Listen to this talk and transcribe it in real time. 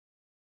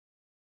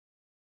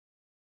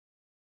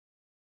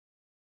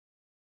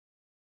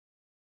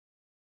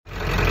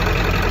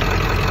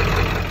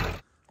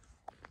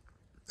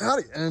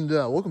Howdy, and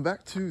welcome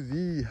back to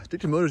the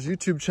Addicted Motors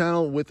YouTube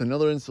channel with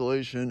another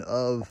installation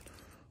of,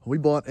 we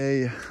bought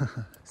a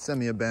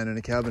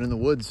semi-abandoned cabin in the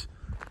woods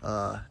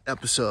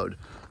episode.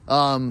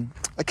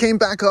 I came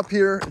back up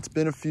here. It's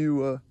been a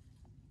few, oh,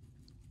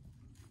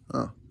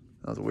 that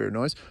was a weird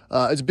noise.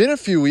 It's been a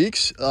few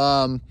weeks,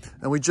 and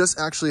we just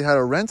actually had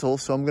a rental,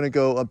 so I'm going to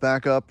go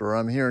back up, or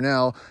I'm here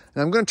now,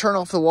 and I'm going to turn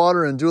off the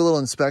water and do a little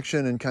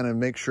inspection and kind of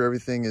make sure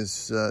everything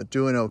is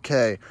doing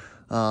okay.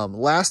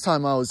 Last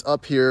time I was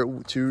up here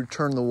to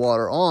turn the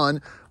water on,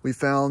 we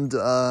found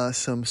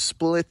some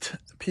split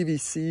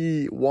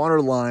PVC water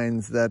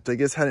lines that I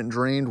guess hadn't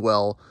drained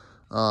well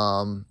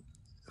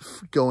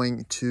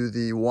going to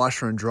the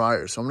washer and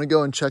dryer. So I'm going to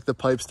go and check the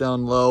pipes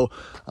down low,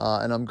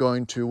 and I'm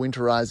going to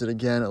winterize it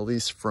again, at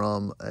least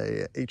from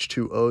a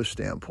H2O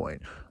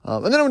standpoint.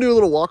 And then I'm going to do a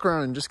little walk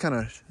around and just kind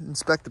of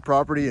inspect the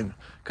property and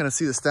kind of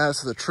see the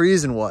status of the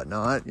trees and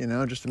whatnot, you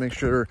know, just to make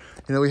sure,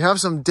 you know, we have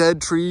some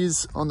dead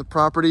trees on the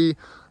property.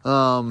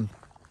 And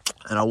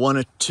I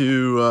wanted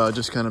to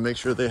just kind of make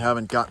sure they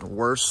haven't gotten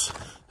worse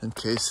in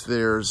case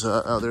there's,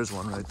 oh, there's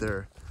one right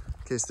there.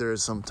 In case there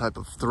is some type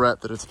of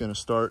threat that it's going to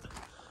start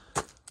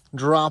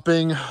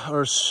dropping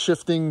or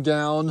shifting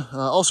down.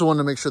 Also wanted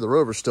to make sure the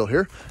Rover's still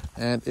here,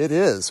 and it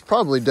is.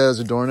 Probably dead as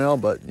a doornail,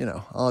 but you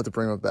know, I'll have to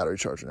bring him a battery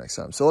charger next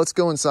time. So let's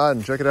go inside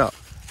and check it out.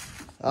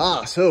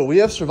 So we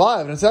have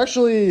survived, and it's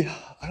actually,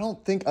 I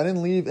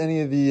didn't leave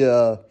any of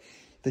the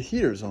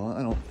heaters on,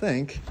 I don't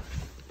think.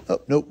 Oh,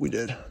 nope, we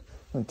did. I'm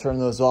gonna turn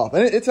those off.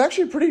 And it's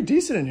actually pretty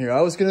decent in here.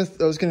 I was gonna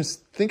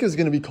think it was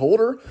gonna be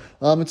colder.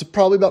 It's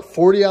probably about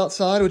 40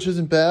 outside, which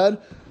isn't bad.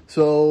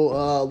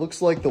 So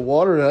looks like the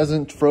water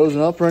hasn't frozen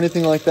up or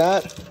anything like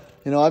that.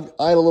 You know,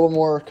 I had a little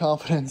more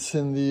confidence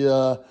in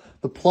the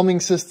plumbing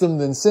system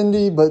than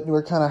Cindy, but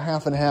we're kind of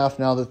half and half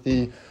now that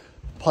the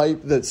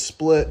pipe that's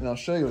split, and I'll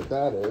show you what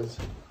that is.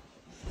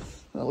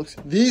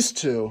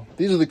 These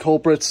are the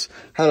culprits.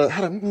 Had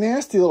a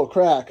nasty little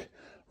crack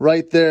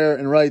right there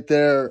and right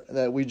there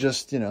that we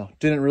just, you know,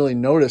 didn't really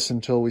notice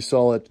until we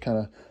saw it kind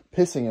of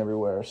pissing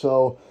everywhere.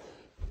 So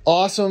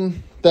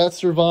awesome, that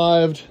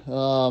survived.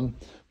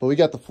 But we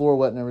got the floor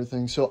wet and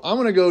everything. So I'm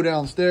gonna go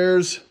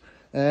downstairs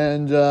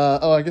and,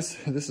 oh, I guess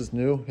this is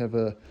new. We have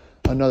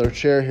another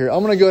chair here.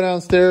 I'm gonna go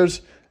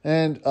downstairs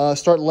and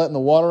start letting the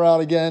water out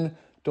again.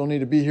 Don't need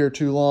to be here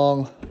too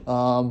long.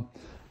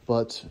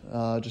 But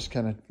just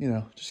kind of, you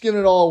know, just giving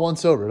it all a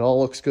once over. It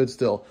all looks good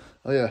still.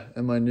 Oh yeah,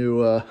 and my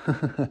new,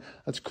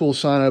 that's a cool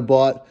sign I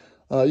bought.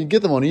 You can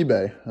get them on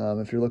eBay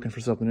if you're looking for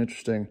something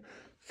interesting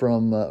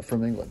from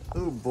England.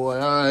 Oh boy,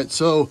 all right,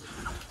 so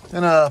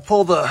gonna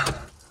pull the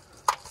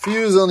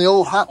fuse on the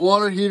old hot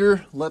water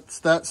heater, lets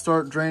that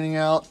start draining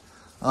out.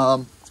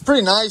 It's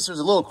pretty nice. There's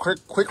a little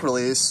quick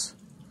release.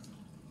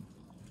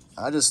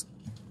 I just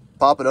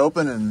pop it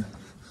open and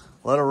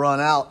let it run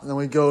out. And then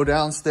we go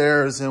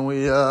downstairs and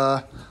we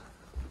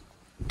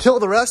kill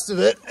the rest of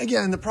it.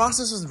 Again, the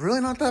process is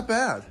really not that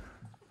bad.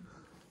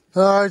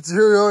 All right, so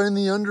here we are in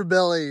the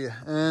underbelly,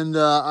 and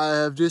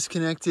I have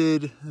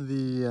disconnected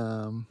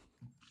the,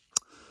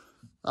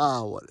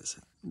 what is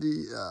it?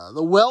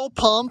 The well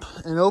pump,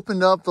 and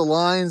opened up the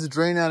lines to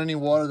drain out any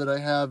water that I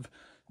have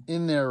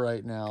in there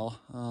right now.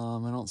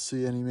 I don't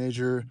see any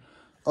major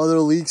other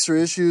leaks or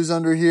issues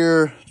under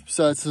here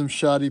besides some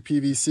shoddy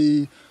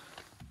PVC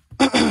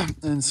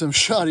and some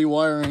shoddy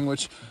wiring,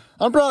 which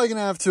I'm probably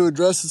gonna have to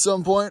address at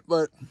some point,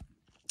 but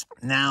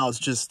now it's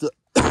just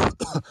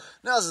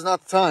now is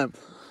not the time.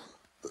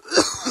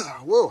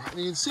 Whoa, and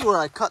you can see where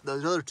I cut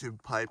those other two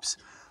pipes.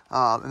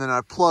 And then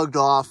I plugged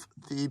off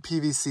the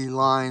PVC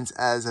lines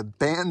as a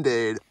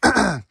Band-Aid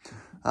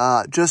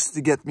just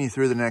to get me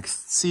through the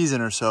next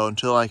season or so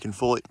until I can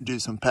fully do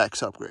some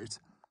PEX upgrades.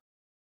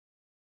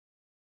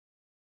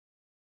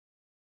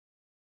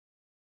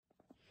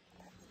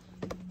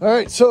 All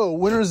right, so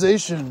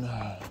winterization,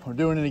 we're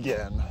doing it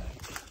again.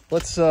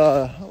 Let's,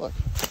 look,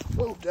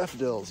 whoa,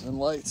 daffodils and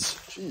lights,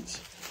 jeez.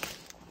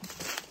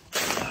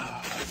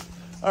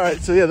 All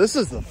right, so yeah, this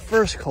is the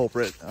first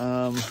culprit.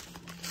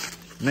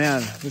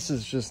 Man, this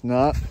is just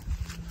not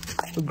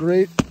a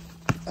great,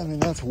 I mean,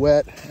 that's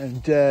wet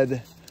and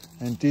dead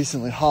and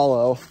decently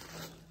hollow.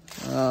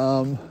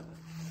 The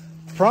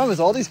problem is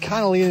all these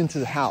kind of lead into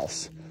the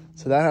house.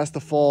 So that has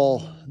to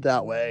fall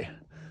that way.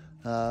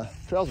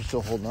 Trails are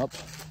still holding up.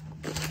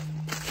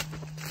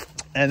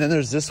 And then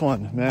there's this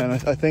one, man.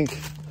 I think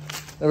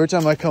every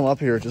time I come up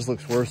here, it just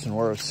looks worse and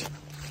worse.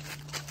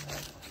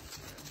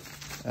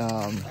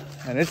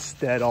 And it's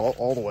dead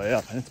all the way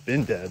up, and it's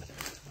been dead.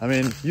 I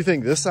mean, you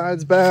think this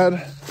side's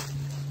bad?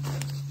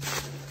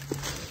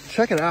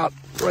 Check it out.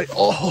 Right.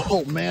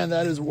 Oh, man,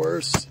 that is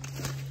worse.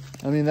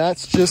 I mean,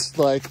 that's just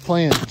like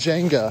playing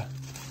Jenga.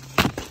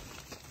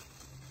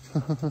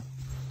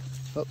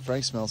 Oh,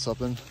 Frank smells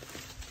something.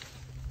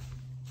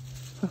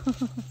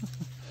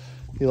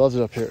 He loves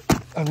it up here.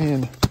 I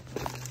mean,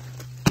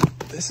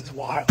 this is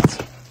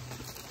wild.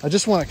 I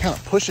just want to kind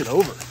of push it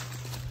over.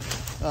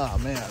 Oh,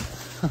 man.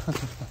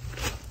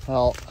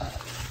 Well,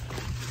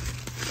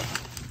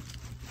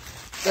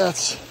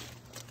 that's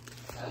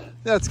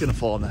That's gonna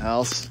fall in the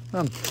house.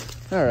 All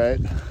right.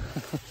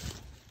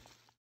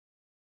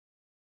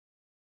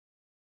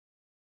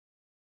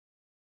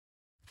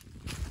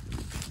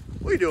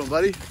 What are you doing,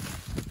 buddy?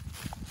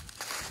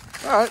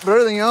 All right, but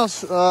everything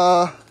else,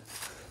 the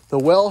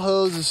well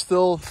hose is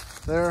still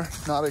there,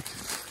 not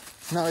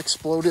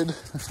exploded.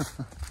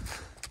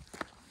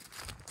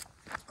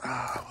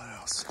 What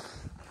else?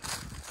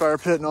 Fire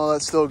pit and all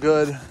that's still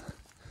good.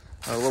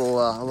 A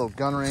little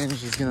gun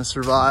range is gonna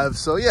survive.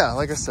 So yeah,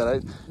 like I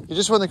said, you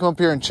just want to come up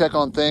here and check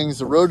on things.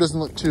 The road doesn't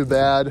look too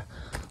bad.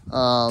 You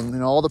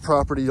know, all the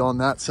property on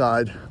that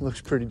side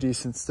looks pretty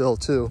decent still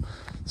too.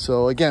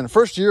 So again,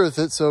 first year with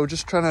it, so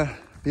just trying to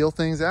feel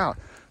things out,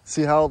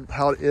 see how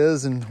it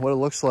is and what it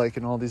looks like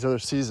in all these other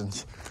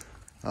seasons.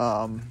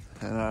 And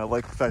I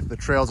like the fact that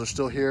the trails are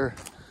still here.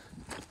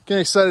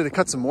 Getting excited to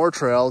cut some more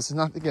trails.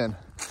 Not, again,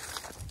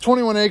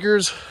 21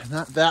 acres,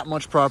 not that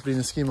much property in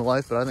the scheme of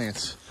life, but I think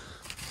it's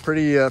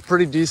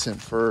pretty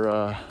decent for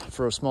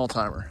a small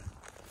timer.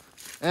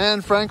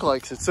 And Frank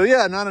likes it. So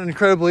yeah, not an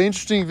incredibly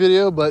interesting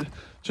video, but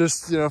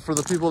just, you know, for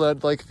the people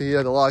that like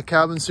the log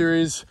cabin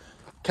series.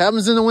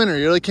 Cabins in the winter,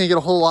 you really can't get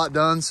a whole lot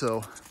done,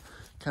 so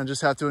kind of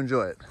just have to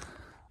enjoy it.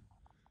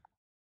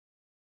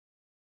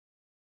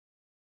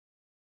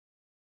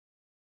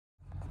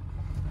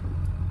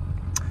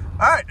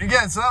 All right,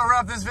 again, so that'll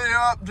wrap this video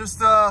up. Just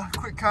a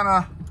quick kind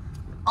of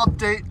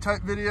update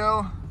type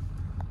video.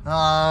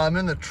 I'm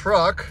in the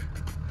truck,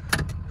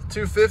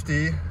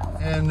 250,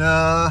 and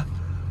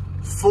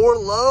 4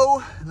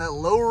 low, and that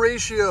low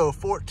ratio,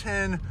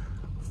 410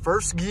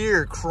 first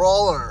gear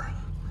crawler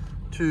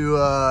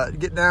to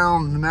get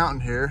down the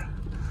mountain here.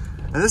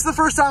 And this is the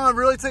first time I've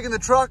really taken the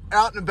truck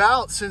out and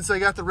about since I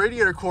got the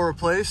radiator core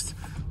replaced.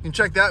 You can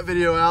check that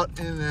video out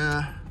in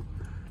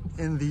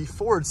the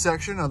forward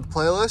section of the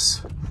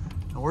playlist.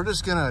 And we're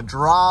just gonna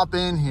drop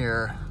in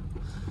here,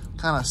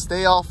 kind of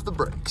stay off the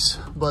brakes.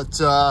 But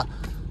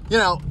you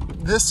know,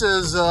 this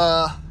is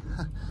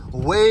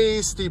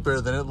way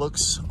steeper than it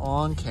looks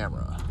on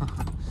camera.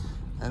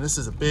 And this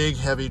is a big,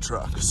 heavy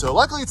truck. So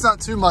luckily it's not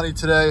too muddy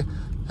today.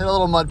 Hit a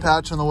little mud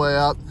patch on the way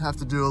up. Have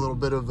to do a little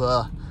bit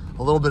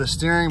of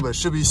steering, but it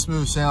should be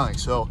smooth sailing.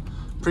 So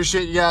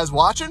appreciate you guys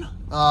watching.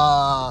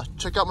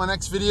 Check out my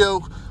next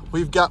video.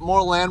 We've got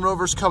more Land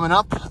Rovers coming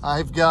up.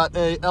 I've got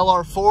a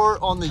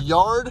LR4 on the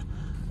yard,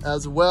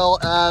 as well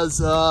as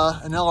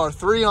an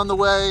LR3 on the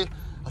way,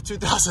 a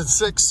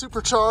 2006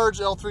 supercharged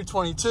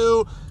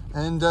L322,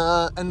 and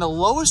the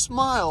lowest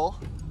mile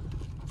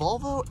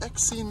Volvo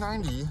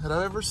XC90 that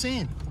I've ever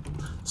seen.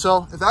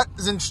 So if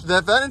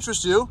that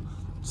interests you,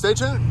 stay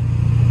tuned.